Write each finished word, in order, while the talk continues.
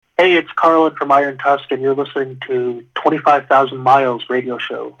Hey, it's Carlin from Iron Tusk, and you're listening to 25,000 Miles Radio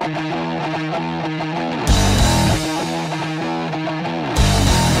Show.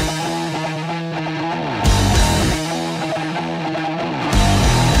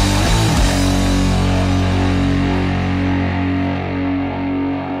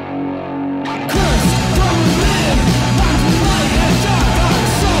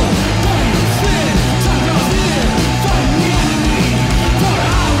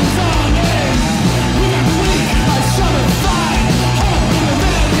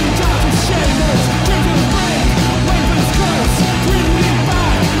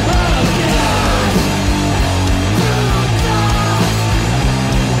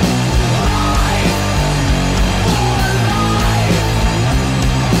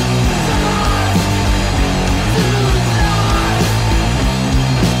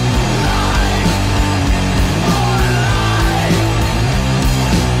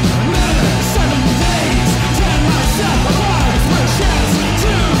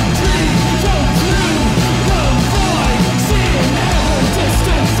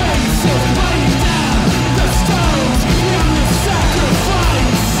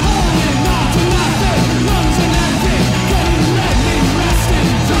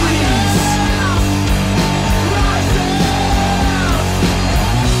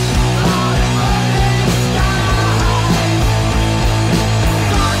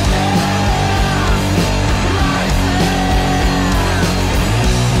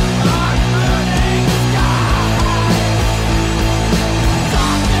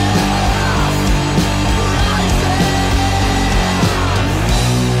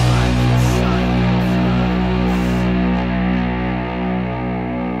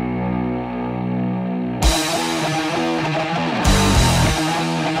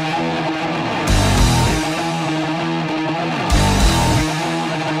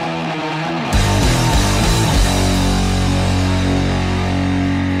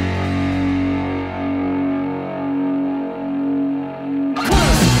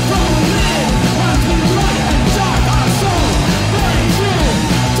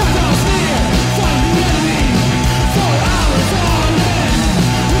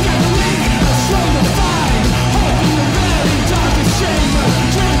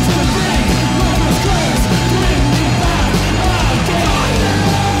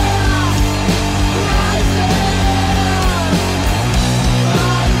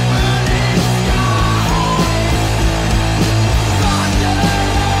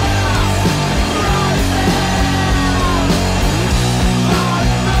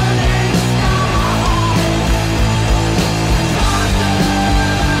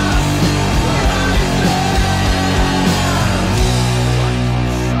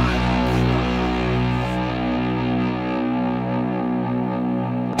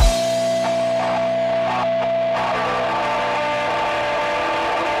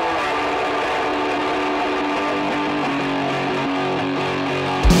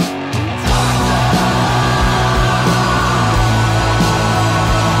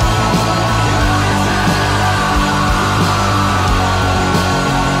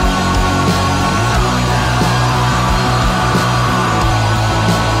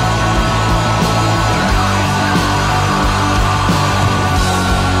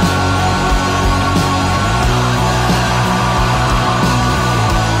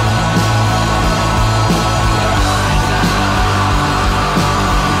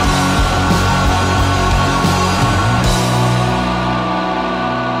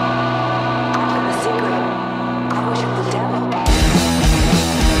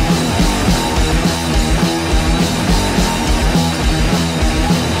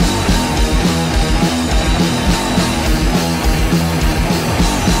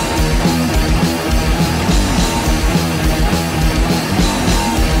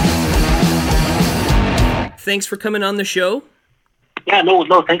 Thanks for coming on the show. Yeah, no,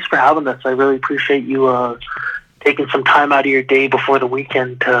 thanks for having us. I really appreciate you taking some time out of your day before the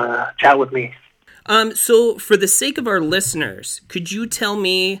weekend to chat with me. So for the sake of our listeners, could you tell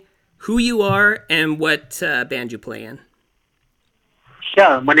me who you are and what band you play in?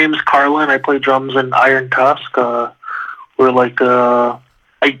 Yeah, my name is Carlin. I play drums in Iron Tusk. We're like,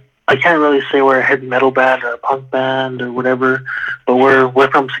 I can't really say we're a heavy metal band or a punk band or whatever, but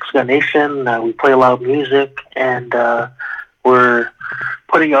we're from Six Gun Nation. We play loud music, and we're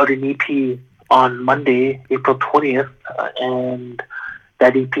putting out an EP on Monday, April 20th, and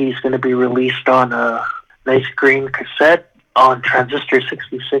that EP is going to be released on a nice green cassette on Transistor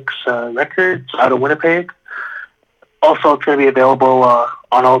 66 Records out of Winnipeg. Also, it's going to be available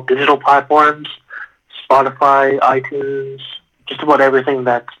on all digital platforms, Spotify, iTunes, just about everything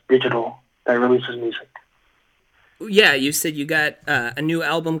that's digital that releases music. Yeah, you said you got a new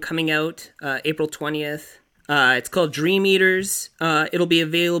album coming out April 20th. It's called Dream Eaters. It'll be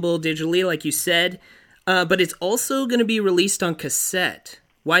available digitally, like you said, but it's also going to be released on cassette.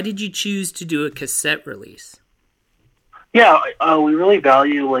 Why did you choose to do a cassette release? Yeah, we really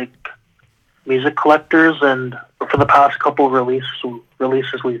value like music collectors, and for the past couple of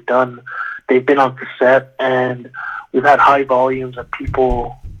releases we've done, they've been on cassette, and we've had high volumes of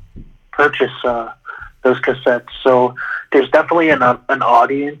people purchase those cassettes. So there's definitely an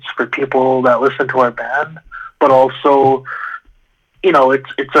audience for people that listen to our band, but also, you know,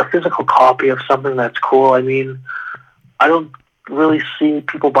 it's a physical copy of something that's cool. I mean, I don't really see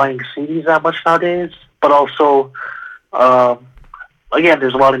people buying CDs that much nowadays, but also, again,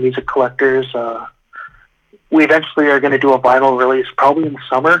 there's a lot of music collectors. We eventually are going to do a vinyl release probably in the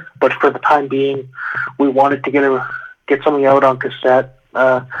summer, but for the time being, we wanted to get something out on cassette.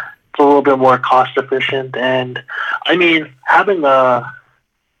 It's a little bit more cost efficient, and I mean, having a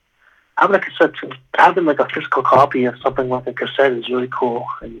cassette, having like a physical copy of something like a cassette is really cool.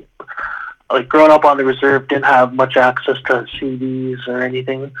 And like growing up on the reserve, didn't have much access to CDs or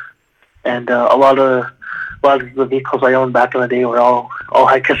anything, and a lot of the vehicles I owned back in the day were all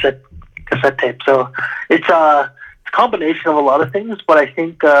had cassette tape. So it's a combination of a lot of things, but I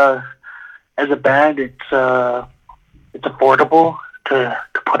think as a band, it's affordable to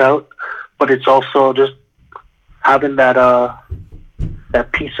put out, but it's also just having that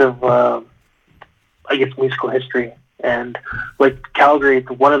piece of I guess musical history. And like Calgary,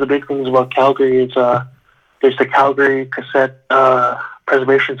 one of the big things about Calgary is there's the Calgary Cassette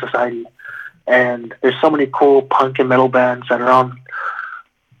Preservation Society, and there's so many cool punk and metal bands that are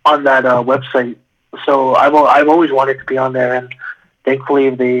on that website. So I've always wanted to be on there, and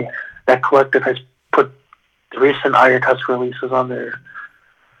thankfully that collective has put the recent Iron Tusk releases on their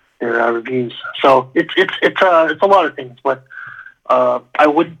reviews. So it's a lot of things, but I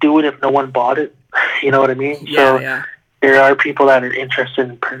wouldn't do it if no one bought it. You know what I mean? Yeah, so yeah. There are people that are interested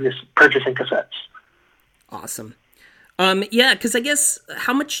in purchasing cassettes. Awesome. Yeah, because I guess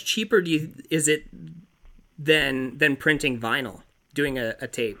how much cheaper is it than printing vinyl, doing a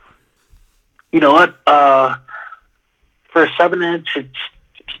tape? You know what? For a 7-inch,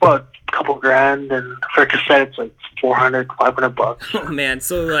 it's about a couple grand, and for a cassette, it's like $400, $500. Oh man,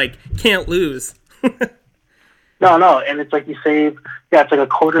 so like can't lose. No, and it's like you save. Yeah, it's like a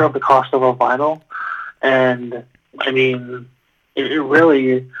quarter of the cost of a vinyl, and I mean, it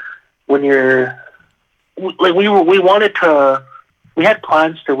really, when you're like we wanted to, we had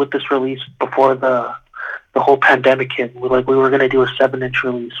plans to with this release before the whole pandemic hit. We were going to do a 7-inch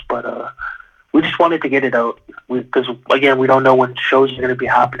release, but we just wanted to get it out because again, we don't know when shows are going to be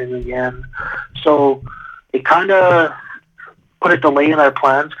happening again, so it kind of put a delay in our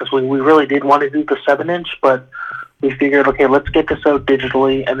plans because we really did want to do the 7-inch, but we figured, okay, let's get this out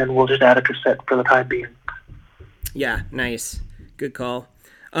digitally, and then we'll just add a cassette for the time being. Yeah, nice. Good call.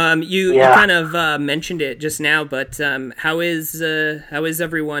 You kind of mentioned it just now, but how is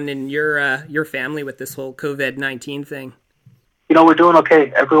everyone in your family with this whole COVID-19 thing? You know, we're doing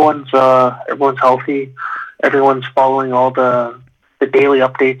okay. Everyone's healthy. Everyone's following all the daily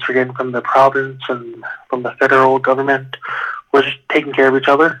updates we're getting from the province and from the federal government. We're just taking care of each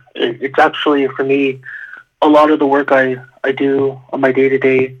other. It's actually, for me, a lot of the work I do on my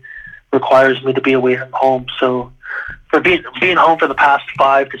day-to-day requires me to be away from home. So for being home for the past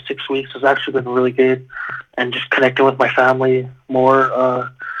 5 to 6 weeks has actually been really good, and just connecting with my family more.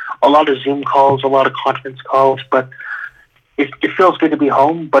 A lot of Zoom calls, a lot of conference calls, but it feels good to be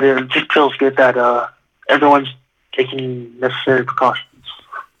home, but it just feels good that everyone's taking necessary precautions.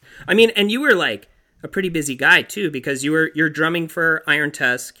 I mean, and you were like a pretty busy guy too, because you're drumming for Iron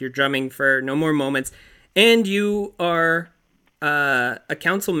Tusk, you're drumming for No More Moments, and you are a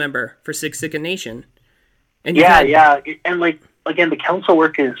council member for Siksika Nation. And yeah, and like again, the council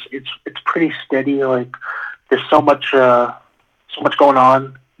work it's pretty steady. Like there's so much going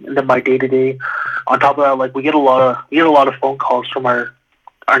on in my day to day. On top of that, like we get a lot of phone calls from our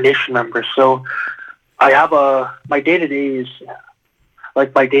nation members. So I have my day to day is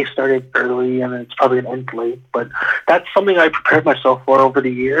like my day started early and it's probably going to end late, but that's something I prepared myself for over the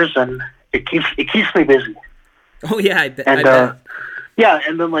years, and it keeps me busy. Oh yeah, I bet. Yeah,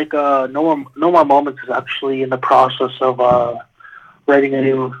 and then like No More Moments is actually in the process of writing a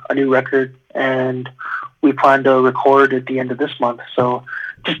new record, and we plan to record at the end of this month. So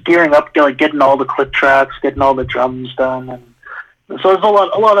just gearing up, like getting all the click tracks, getting all the drums done, and so there's a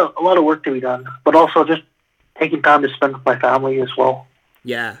lot of work to be done, but also just taking time to spend with my family as well.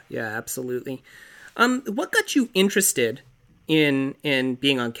 Yeah, absolutely. What got you interested in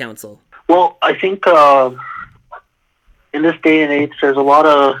being on council? Well, I think in this day and age, there's a lot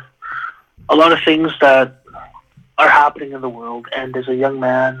of things that are happening in the world. And as a young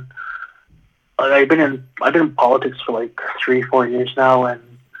man, I've been in politics for like 3-4 years now, and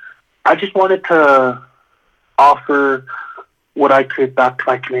I just wanted to offer what I could back to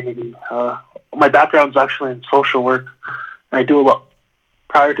my community. My background's actually in social work, and I do a lot.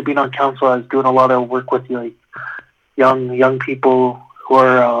 Prior to being on council, I was doing a lot of work with like young people who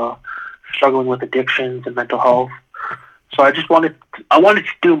are struggling with addictions and mental health. So I wanted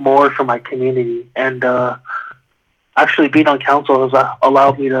to do more for my community, and actually being on council has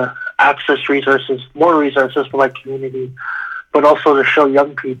allowed me to access more resources for my community, but also to show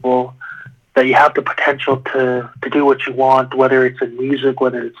young people that you have the potential to do what you want, whether it's in music,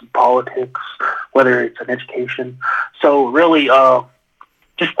 whether it's in politics, whether it's in education. So really,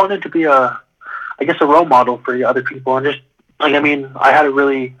 just wanted to be a role model for other people. And just, I had a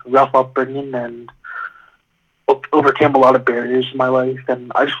really rough upbringing and overcame a lot of barriers in my life.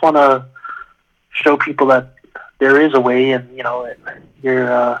 And I just want to show people that there is a way, and,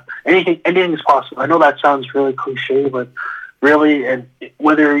 anything is possible. I know that sounds really cliche, but really, and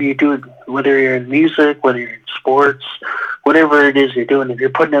whether you're in music, whether you're in sports, whatever it is you're doing, if you're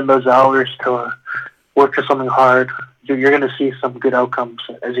putting in those hours to work for something hard, you're going to see some good outcomes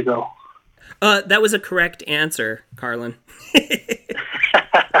as you go. That was a correct answer, Carlin.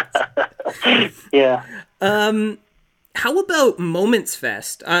 Yeah. How about Moments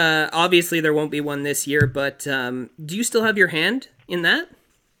Fest? Obviously, there won't be one this year, but do you still have your hand in that?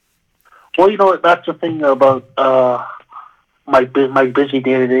 Well, that's the thing about my busy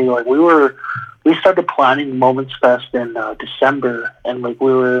day-to-day. Like, we started planning Moments Fest in December, and like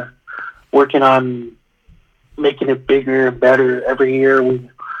we were working on making it bigger and better every year.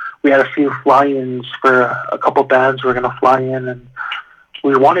 We had a few fly-ins for a couple bands we're gonna fly in, and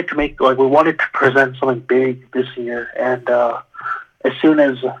we wanted to present something big this year. And as soon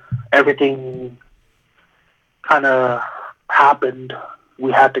as everything kind of happened,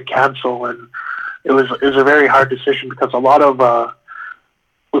 we had to cancel, and it was a very hard decision because we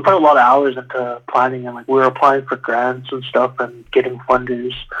put a lot of hours into planning, and like we were applying for grants and stuff and getting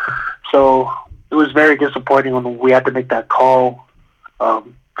funders. So it was very disappointing when we had to make that call. But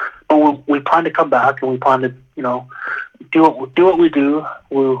we plan to come back, and we plan to do what we do.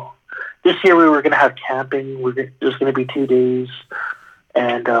 This year we were going to have camping. It was going to be 2 days,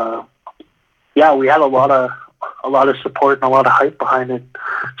 and we had a lot of support and a lot of hype behind it.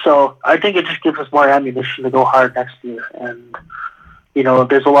 So I think it just gives us more ammunition to go hard next year. And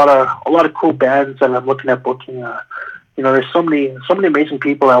there's a lot of cool bands that I'm looking at booking. There's so many amazing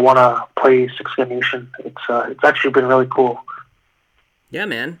people that want to play Six Gun Nation. It's actually been really cool. Yeah,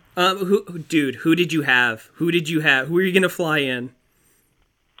 man. Who did you have? Who are you gonna fly in?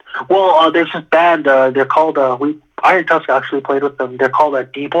 Well, there's this band. They're called. Iron Tusk actually played with them. They're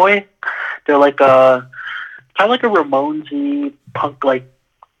called D-Boy. They're like kind of like a Ramones-y punk, like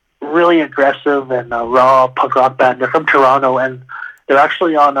really aggressive and raw punk rock band. They're from Toronto, and they're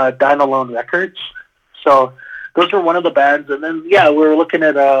actually on Dine Alone Records. So those were one of the bands. And then we were looking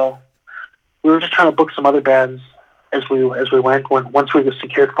at. We were just trying to book some other bands as we went once we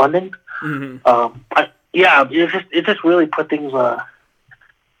secured funding. Mm-hmm. It just really put things on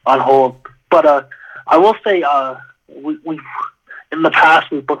hold. But I will say we've in the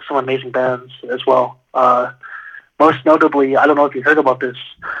past we've booked some amazing bands as well. Most notably, I don't know if you heard about this,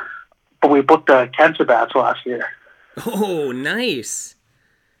 but we booked Cancer Bats last year. Oh, nice!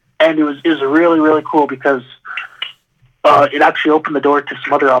 And it was really, really cool because it actually opened the door to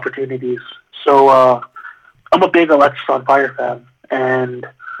some other opportunities. So I'm a big Alexisonfire fan, and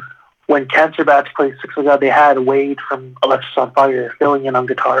when Cancer Bats played Six Gun, they had Wade from Alexisonfire filling in on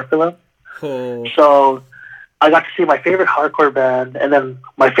guitar for them. Oh. So I got to see my favorite hardcore band, and then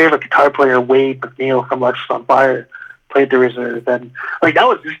my favorite guitar player, Wade McNeil from Alexisonfire, played the reserve, and like that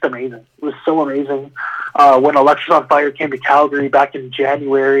was just amazing. It was so amazing. When Alexisonfire came to Calgary back in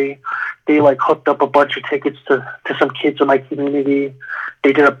January, they like hooked up a bunch of tickets to some kids in my community.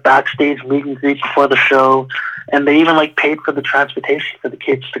 They did a backstage meet and greet before the show, and they even like paid for the transportation for the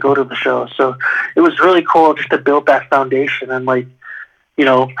kids to go to the show. So it was really cool just to build that foundation and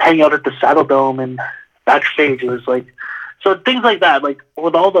hang out at the Saddle Dome and backstage. It was like, so things like that, like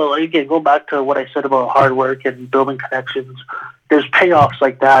with all the, again, going back to what I said about hard work and building connections, there's payoffs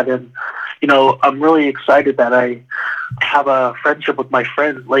like that. And, I'm really excited that I have a friendship with my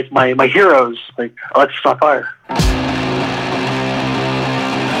friends, like my heroes, like Alexisonfire.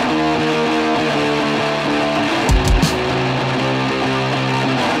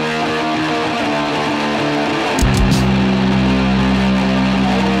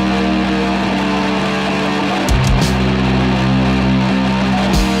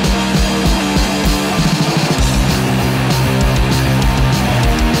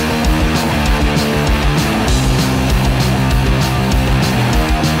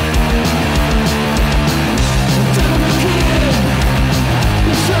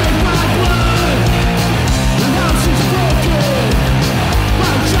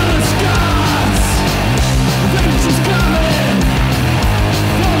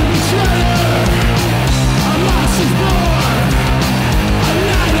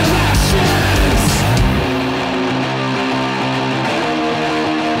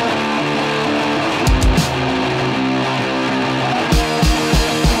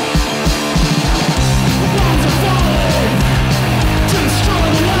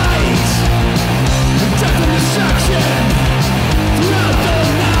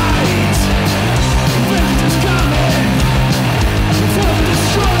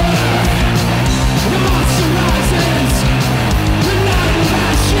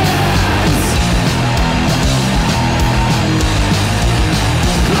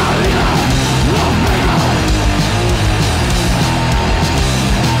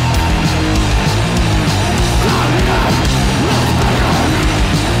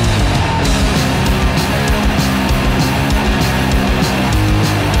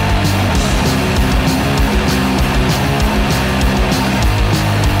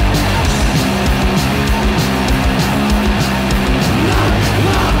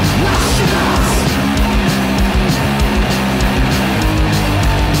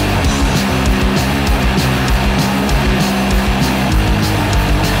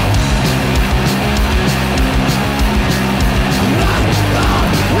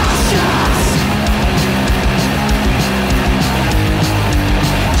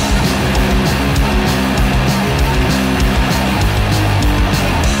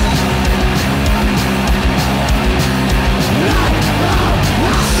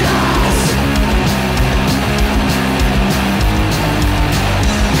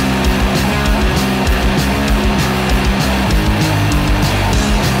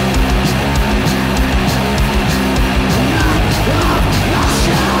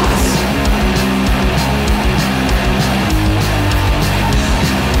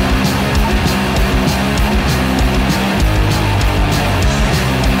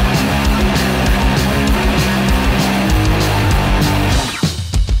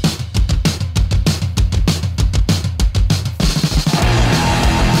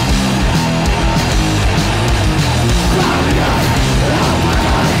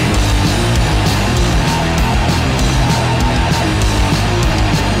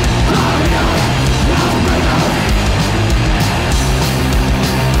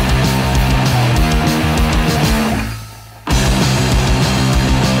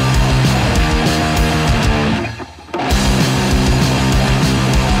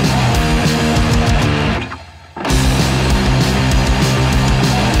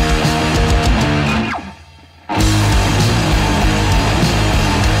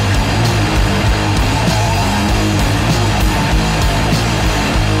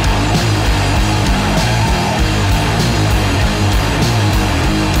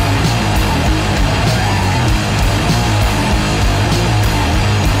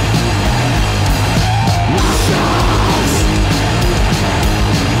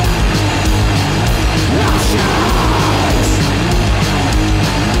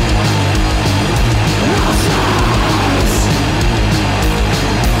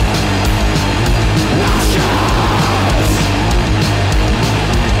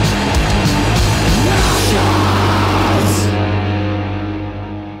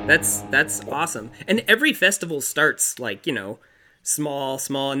 that's awesome. And every festival starts like, small,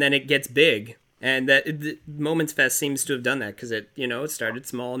 and then it gets big. And the Moments Fest seems to have done that because it started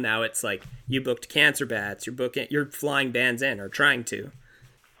small. Now it's like you booked Cancer Bats, you're flying bands in or trying to.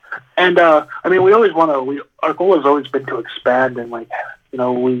 And we always our goal has always been to expand and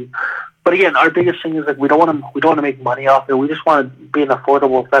but again, our biggest thing is we don't want to make money off it. We just want to be an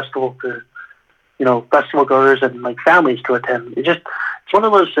affordable festival for, festival goers and like families to attend. It's one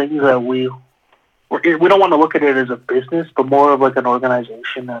of those things that we don't want to look at it as a business, but more of like an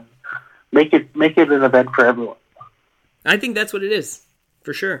organization and make it an event for everyone. I think that's what it is,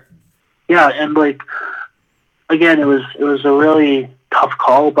 for sure. Yeah, and again, it was a really tough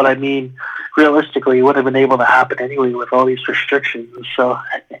call, but realistically, it would have been able to happen anyway with all these restrictions. So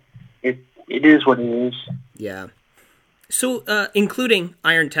it is what it is. Yeah. So, including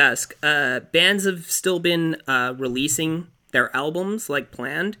Iron Tusk, bands have still been releasing their albums like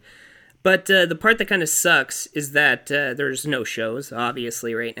planned. But the part that kind of sucks is that there's no shows,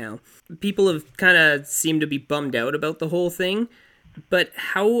 obviously, right now. People have kind of seemed to be bummed out about the whole thing. But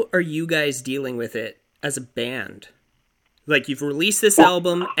how are you guys dealing with it as a band? Like, you've released this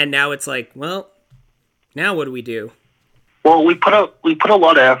album, and now it's like, well, now what do we do? Well, we put a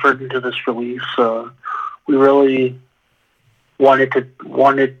lot of effort into this release. We really wanted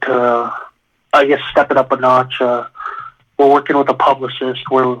to, I guess, step it up a notch. We're working with a publicist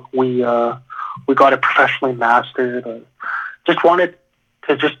where we got it professionally mastered. Just wanted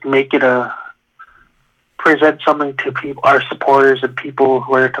to just make it present something to people, our supporters and people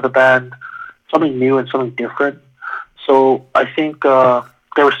who are into the band, something new and something different. So I think there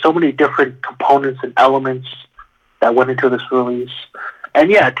were so many different components and elements that went into this release.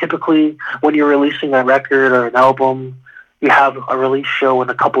 And yeah, typically when you're releasing a record or an album, you have a release show and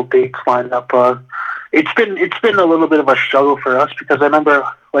a couple dates lined up. It's been a little bit of a struggle for us because I remember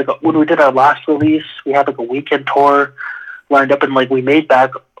like when we did our last release, we had like a weekend tour lined up and like we made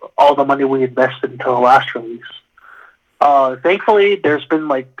back all the money we invested into the last release. Thankfully, there's been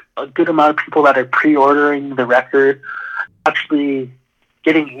like a good amount of people that are pre-ordering the record, actually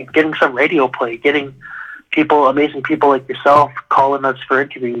getting some radio play, getting amazing people like yourself calling us for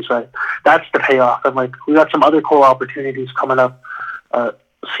interviews. That's the payoff. And like we got some other cool opportunities coming up.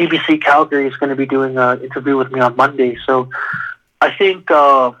 CBC Calgary is going to be doing an interview with me on Monday. So I think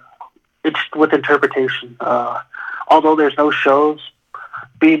it's with interpretation. Although there's no shows,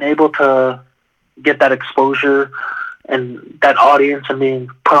 being able to get that exposure and that audience and being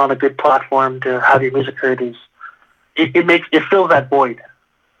put on a good platform to have your music heard it fills that void.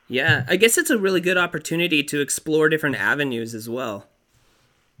 Yeah, I guess it's a really good opportunity to explore different avenues as well.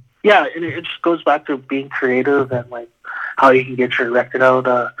 Yeah, and it just goes back to being creative and like how you can get your record out.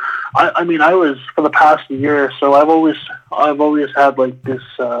 I was for the past year or so. I've always had like this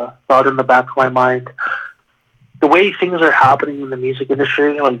thought in the back of my mind. The way things are happening in the music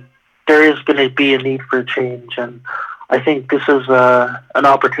industry, like there is going to be a need for change, and I think this is an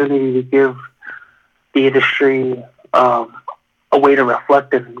opportunity to give the industry a way to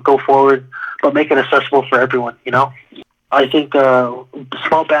reflect and go forward, but make it accessible for everyone. I think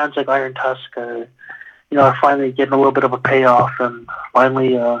small bands like Iron Tusk are finally getting a little bit of a payoff and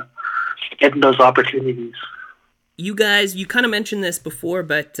finally getting those opportunities. You guys, you kind of mentioned this before,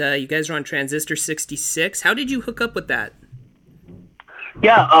 but you guys are on Transistor 66. How did you hook up with that?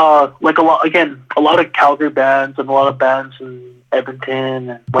 Yeah, a lot of Calgary bands and a lot of bands in Edmonton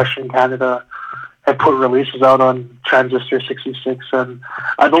and Western Canada have put releases out on Transistor 66, and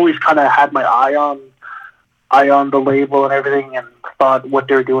I've always kind of had my eye on the label and everything, and thought what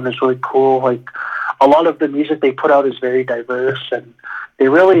they're doing is really cool. Like a lot of the music they put out is very diverse, and they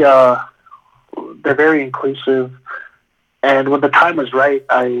really they're very inclusive. And when the time was right,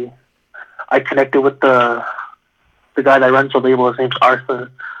 I connected with the guy that runs the label. His name's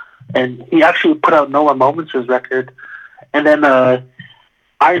Arthur, and he actually put out No More Moments' record, and then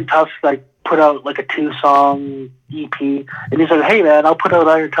Iron Tusk put out like a 2-song EP, and he said, "Hey man, I'll put out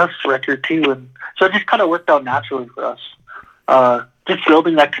Iron Tusk's record too." And so it just kind of worked out naturally for us. Just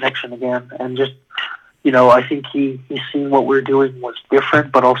building that connection again, and just I think he's seen what we're doing was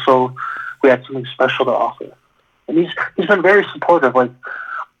different, but also we had something special to offer. And he's been very supportive, like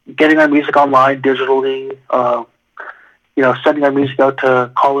getting our music online digitally, sending our music out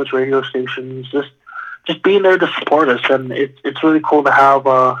to college radio stations, just being there to support us. And it's really cool to have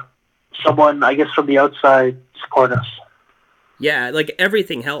someone, I guess, from the outside support us. Yeah, like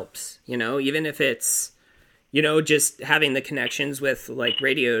everything helps, even if it's, just having the connections with like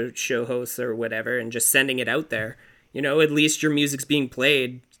radio show hosts or whatever and just sending it out there, at least your music's being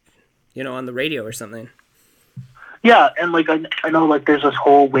played, on the radio or something. Yeah, and like I know like there's this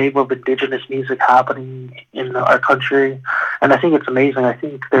whole wave of indigenous music happening in our country, and I think it's amazing. I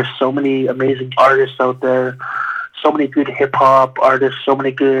think there's so many amazing artists out there, so many good hip hop artists, so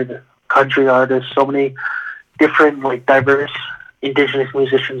many good country artists, so many different like diverse indigenous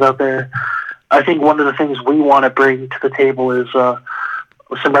musicians out there. I think one of the things we want to bring to the table is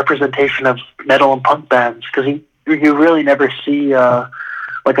some representation of metal and punk bands, because you really never see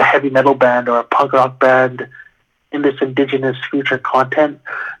like a heavy metal band or a punk rock band in this indigenous future content.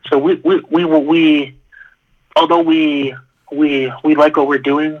 So we although we like what we're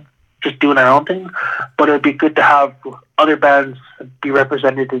doing, just doing our own thing, but it'd be good to have other bands be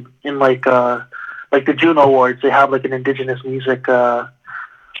represented in like the Juno Awards. They have like an indigenous music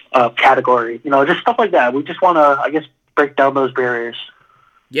category, just stuff like that. We just want to, I guess, break down those barriers.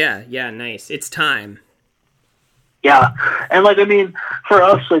 Yeah, nice. It's time. Yeah, and like I mean, for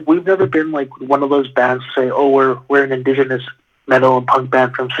us, like we've never been like one of those bands to say, "Oh, we're an indigenous metal and punk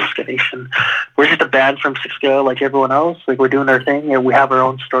band from Siksika Nation." We're just a band from Siksika, like everyone else. Like we're doing our thing, and we have our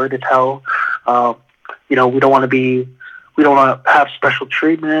own story to tell. We don't want to have special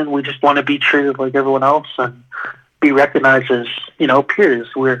treatment. We just want to be treated like everyone else and be recognized as peers.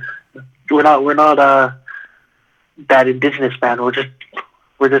 We're not that indigenous band. We're just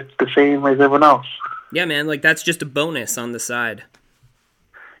the same as everyone else. Yeah, man, like that's just a bonus on the side.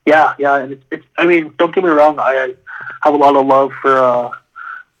 Yeah, and it's I mean, don't get me wrong, I have a lot of love for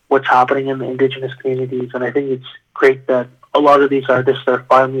what's happening in the indigenous communities, and I think it's great that a lot of these artists are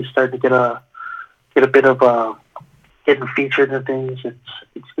finally starting to get a bit of getting featured in things.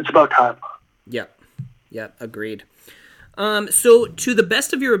 It's about time. Yep, agreed. So to the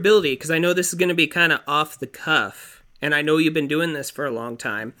best of your ability, because I know this is going to be kind of off the cuff, and I know you've been doing this for a long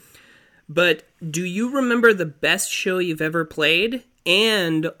time, but do you remember the best show you've ever played?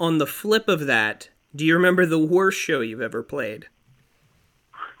 And on the flip of that, do you remember the worst show you've ever played?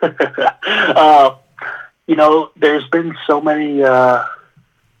 There's been so many.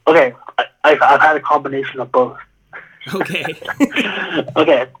 Okay, I've had a combination of both. Okay.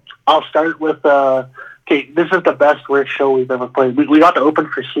 Okay, I'll start with. This is the best worst show we've ever played. We got to open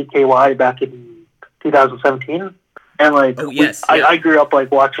for CKY back in 2017. And like, I grew up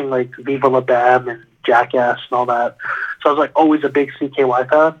like watching like Viva La Bam and Jackass and all that, so I was like always a big CKY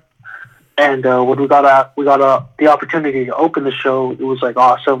fan. And when we got the opportunity to open the show, it was like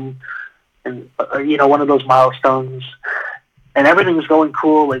awesome, and one of those milestones. And everything was going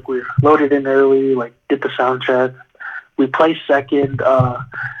cool. Like we loaded in early, like did the sound check. We placed second,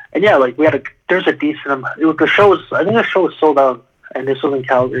 and yeah, like there's a decent. I think the show was sold out, and this was in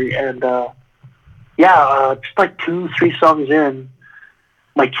Calgary, and. Just like 2-3 songs in,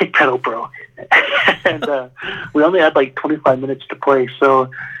 my kick pedal broke, and we only had like 25 minutes to play, so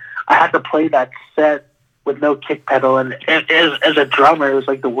I had to play that set with no kick pedal, and as a drummer, it was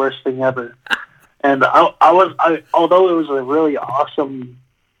like the worst thing ever. And although it was a really awesome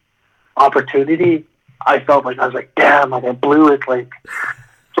opportunity, I felt like I was like, damn, like I blew it. Like,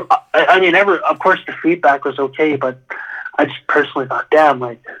 I mean, of course, the feedback was okay, but I just personally thought, damn,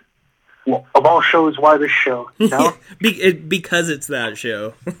 like. Well, of all shows, why this show? Because it's that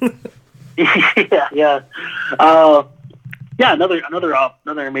show. Yeah.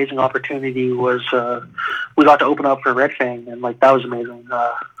 Another amazing opportunity was we got to open up for Red Fang, and like that was amazing.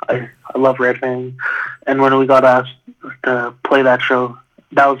 I love Red Fang, and when we got asked to play that show,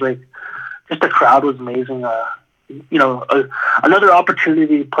 that was like just the crowd was amazing. Another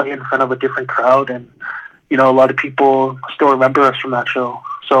opportunity to play in front of a different crowd, and a lot of people still remember us from that show.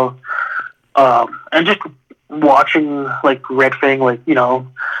 So. And just watching like Red Fang, like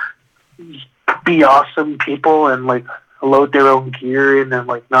be awesome people and like load their own gear in and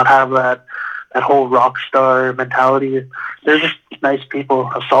like not have that whole rock star mentality. They're just nice people,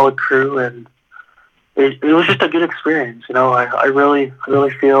 a solid crew, and it was just a good experience. I really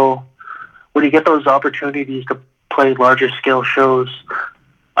feel when you get those opportunities to play larger scale shows,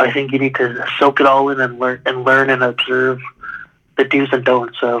 I think you need to soak it all in and learn and observe the do's and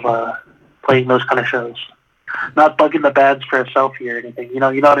don'ts of playing those kind of shows. Not bugging the bands for a selfie or anything. You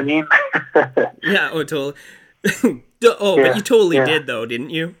know what I mean? Yeah, totally. But you totally did, though, didn't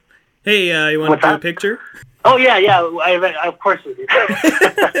you? Hey, you want to do a picture? Oh, yeah. Of course we did.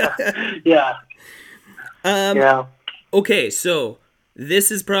 Yeah. Yeah. Okay, so this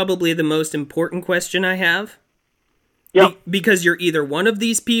is probably the most important question I have. Yep. Because you're either one of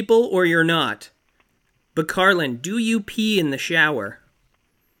these people or you're not. But Carlin, do you pee in the shower?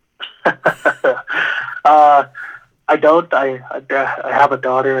 I don't. I have a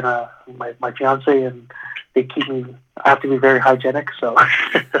daughter and my fiance, and they keep me. I have to be very hygienic, so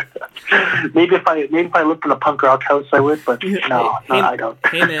maybe if I lived in a punk rock house, I would. But no, I don't.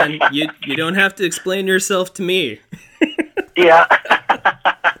 Hey man, you don't have to explain yourself to me. Yeah.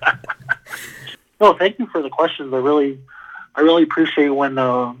 No, thank you for the questions. I really appreciate when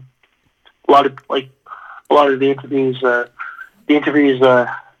a lot of the interviews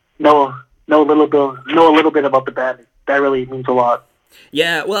know a little bit about the band. That really means a lot.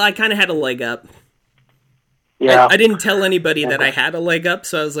 Yeah, well, I kind of had a leg up. Yeah, I didn't tell anybody that I had a leg up,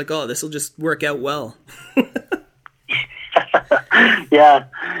 so I was like, oh, this will just work out well. Yeah,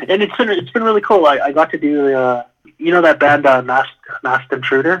 and it's been really cool. I got to do that band Masked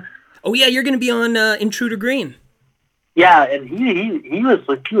Intruder. Oh yeah, you're going to be on Intruder Green. Yeah, and he was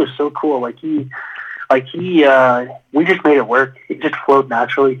so cool. We just made it work. It just flowed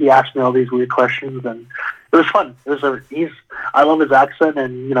naturally. He asked me all these weird questions, and it was fun. I love his accent,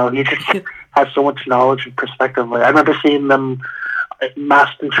 and he just has so much knowledge and perspective. I remember seeing them,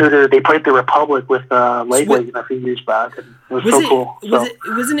 Masked Intruder. They played the Republic with Laidwagon a few years back, and it was so cool.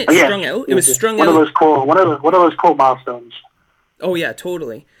 Wasn't it Strung Out? It was Strung Out. One of those cool milestones. Oh yeah,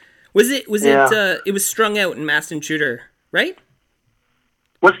 totally. Was it Strung Out in Masked Intruder, right?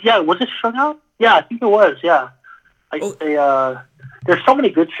 Was it Strung Out? Yeah, I think it was. Yeah, there's so many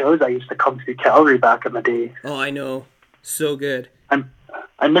good shows I used to come to Calgary back in the day. Oh, I know, so good.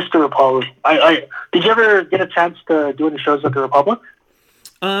 I missed the Republic. Did you ever get a chance to do any shows at the Republic?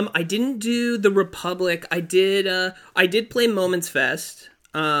 I didn't do the Republic. I did play Moments Fest.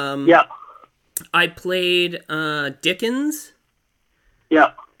 Yeah. I played Dickens.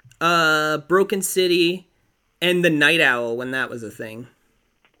 Yeah. Broken City, and the Night Owl when that was a thing.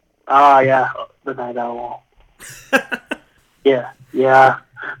 Yeah, the Night Owl. Yeah.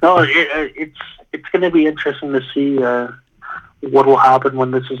 No, it's going to be interesting to see what will happen when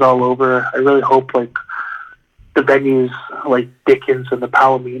this is all over. I really hope the venues like Dickens and the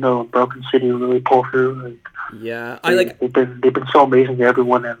Palomino and Broken City really pull through. Yeah, they've been so amazing to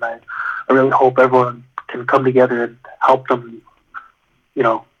everyone, and I really hope everyone can come together and help them,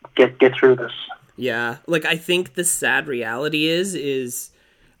 get through this. Yeah, I think the sad reality is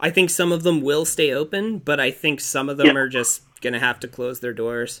I think some of them will stay open, but I think some of them are just gonna have to close their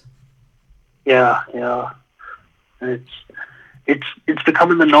doors. Yeah. And it's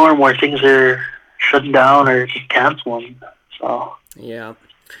becoming the norm where things are shutting down or just canceling. So yeah.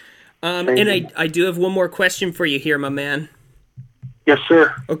 And I do have one more question for you here, my man. Yes,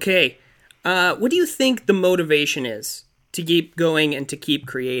 sir. Okay. What do you think the motivation is to keep going and to keep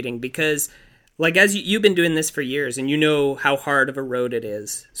creating? Because as you've been doing this for years and you know how hard of a road it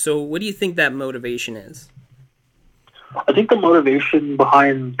is. So what do you think that motivation is? I think the motivation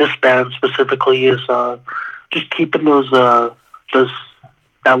behind this band specifically is just keeping that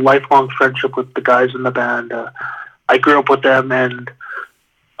lifelong friendship with the guys in the band. I grew up with them, and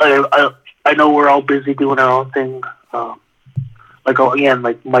I know we're all busy doing our own thing. Our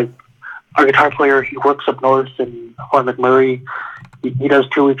guitar player, he works up north in Fort McMurray. He does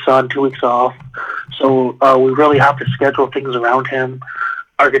 2 weeks on, 2 weeks off. So we really have to schedule things around him.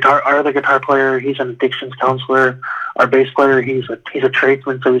 Our other guitar player, he's an addictions counselor. Our bass player, he's a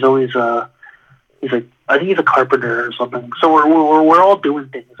tradesman, so he's always I think he's a carpenter or something. So we're all doing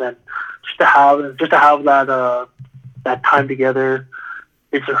things, and just to have that time together,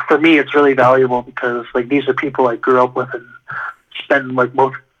 for me it's really valuable because these are people I grew up with and spent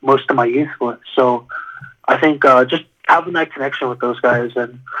most of my youth with. So I think just having that connection with those guys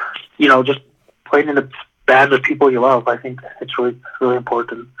and just playing in a band with people you love, I think it's really, really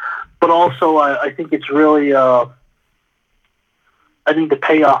important. But also I think it's really I think the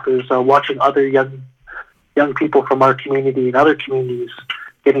payoff is watching other young people from our community and other communities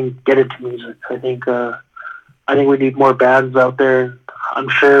get into music. I think we need more bands out there. I'm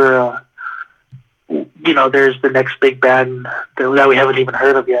sure there's the next big band that we haven't even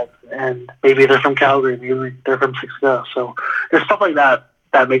heard of yet, and maybe they're from Calgary, maybe they're from Siksika. So there's stuff like that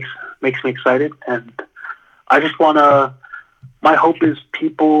makes me excited, and I just wanna. My hope is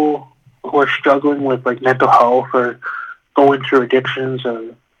people who are struggling with mental health or going through addictions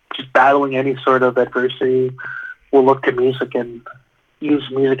or just battling any sort of adversity will look to music and use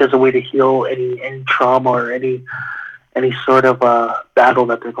music as a way to heal any trauma or any sort of battle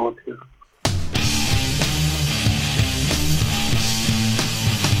that they're going through.